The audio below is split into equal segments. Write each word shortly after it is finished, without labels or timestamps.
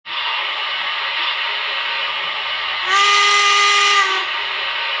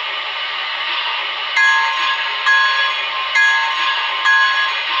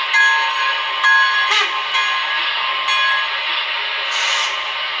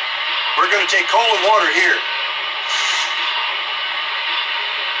We're going to take coal and water here.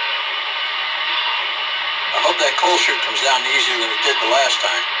 I hope that coal chute comes down easier than it did the last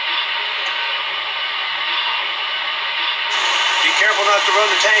time. Be careful not to run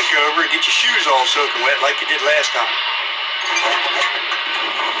the tank over and get your shoes all soaking wet like you did last time.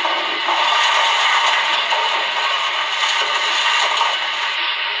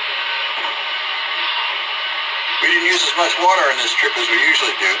 We didn't use as much water on this trip as we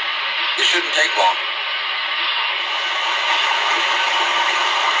usually do. This shouldn't take long.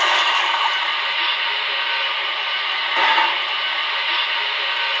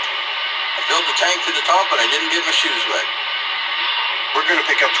 I filled the tank to the top, but I didn't get my shoes wet. We're going to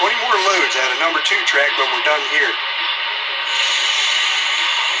pick up 20 more loads out of number 2 track when we're done here.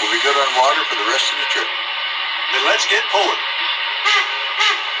 We'll be good on water for the rest of the trip. Then let's get pulling.